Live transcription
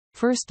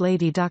First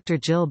Lady Dr.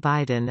 Jill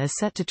Biden is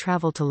set to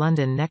travel to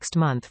London next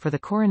month for the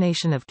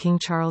coronation of King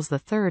Charles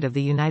III of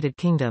the United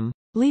Kingdom,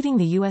 leading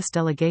the U.S.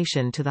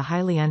 delegation to the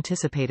highly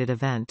anticipated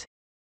event.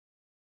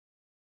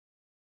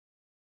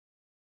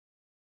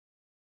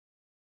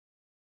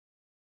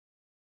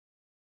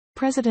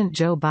 President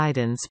Joe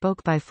Biden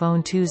spoke by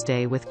phone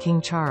Tuesday with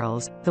King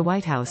Charles, the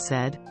White House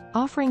said,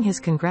 offering his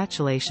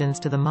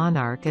congratulations to the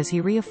monarch as he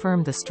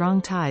reaffirmed the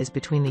strong ties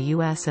between the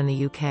U.S. and the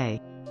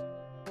U.K.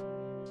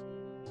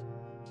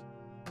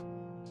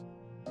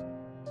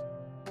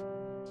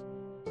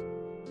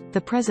 The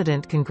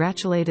president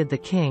congratulated the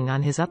king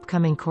on his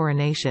upcoming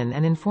coronation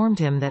and informed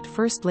him that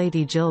First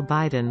Lady Jill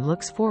Biden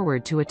looks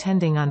forward to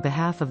attending on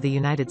behalf of the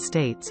United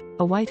States,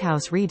 a White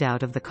House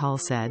readout of the call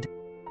said.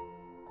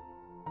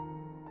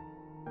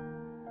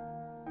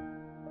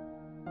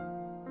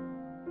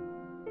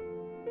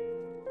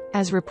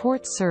 As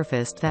reports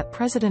surfaced that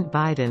President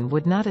Biden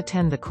would not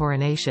attend the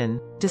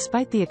coronation,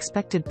 despite the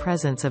expected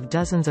presence of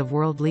dozens of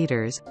world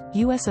leaders,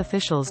 U.S.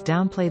 officials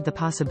downplayed the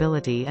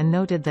possibility and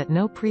noted that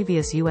no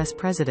previous U.S.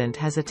 president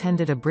has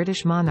attended a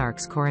British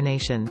monarch's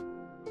coronation.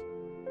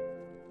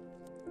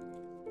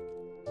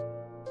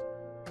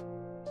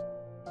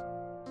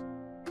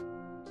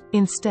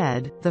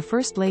 Instead, the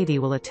First Lady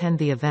will attend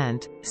the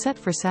event, set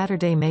for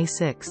Saturday, May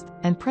 6,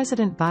 and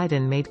President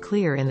Biden made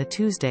clear in the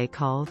Tuesday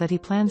call that he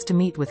plans to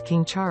meet with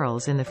King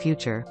Charles in the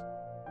future.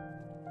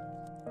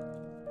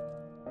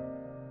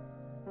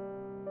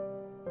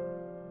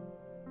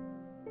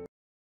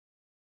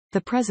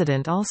 The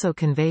president also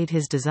conveyed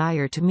his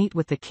desire to meet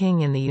with the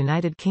king in the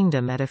United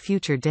Kingdom at a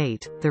future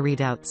date, the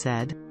readout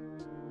said.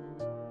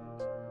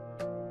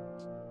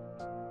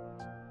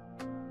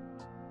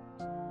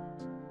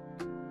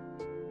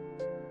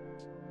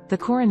 The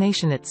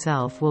coronation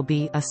itself will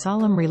be a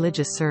solemn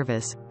religious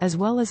service, as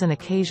well as an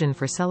occasion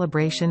for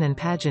celebration and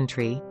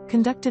pageantry,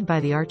 conducted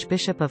by the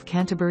Archbishop of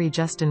Canterbury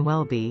Justin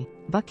Welby,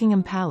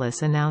 Buckingham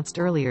Palace announced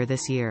earlier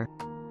this year.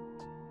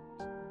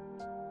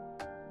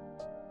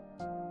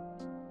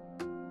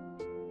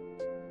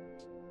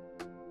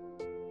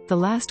 The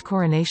last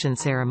coronation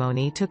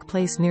ceremony took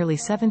place nearly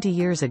 70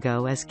 years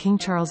ago as King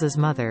Charles's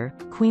mother,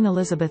 Queen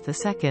Elizabeth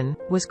II,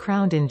 was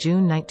crowned in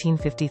June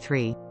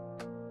 1953.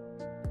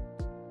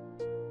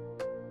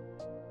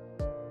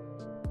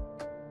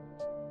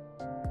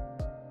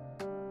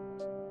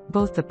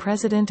 Both the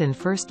President and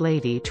First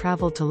Lady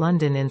traveled to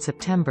London in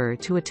September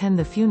to attend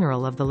the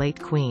funeral of the late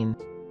Queen.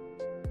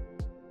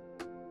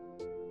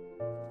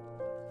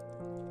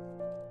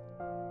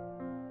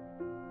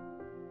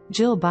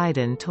 Jill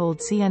Biden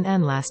told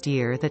CNN last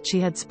year that she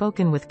had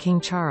spoken with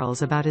King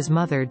Charles about his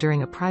mother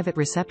during a private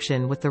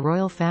reception with the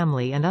royal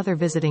family and other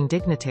visiting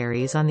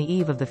dignitaries on the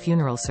eve of the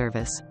funeral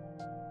service.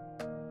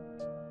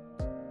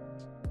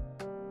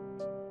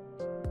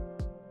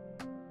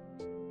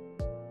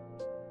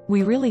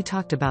 "We really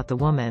talked about the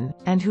woman,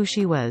 and who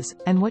she was,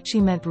 and what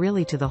she meant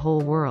really to the whole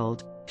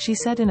world," she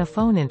said in a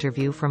phone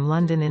interview from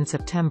London in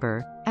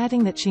September,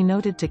 adding that she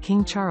noted to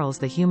King Charles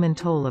the human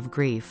toll of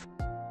grief.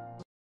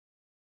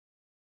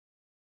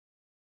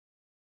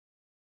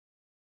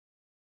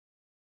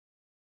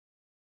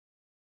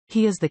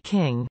 "He is the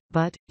king,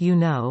 but, you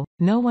know,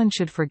 no one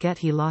should forget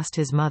he lost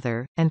his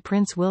mother, and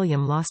Prince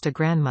William lost a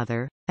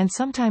grandmother, and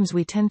sometimes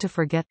we tend to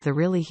forget the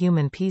really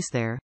human piece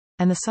there,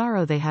 and the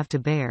sorrow they have to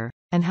bear,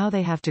 and how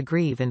they have to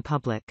grieve in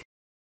public.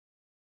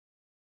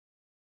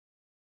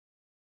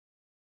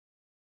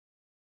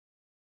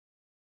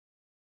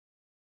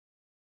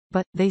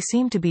 But, they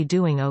seem to be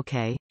doing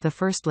okay," the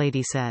First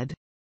Lady said.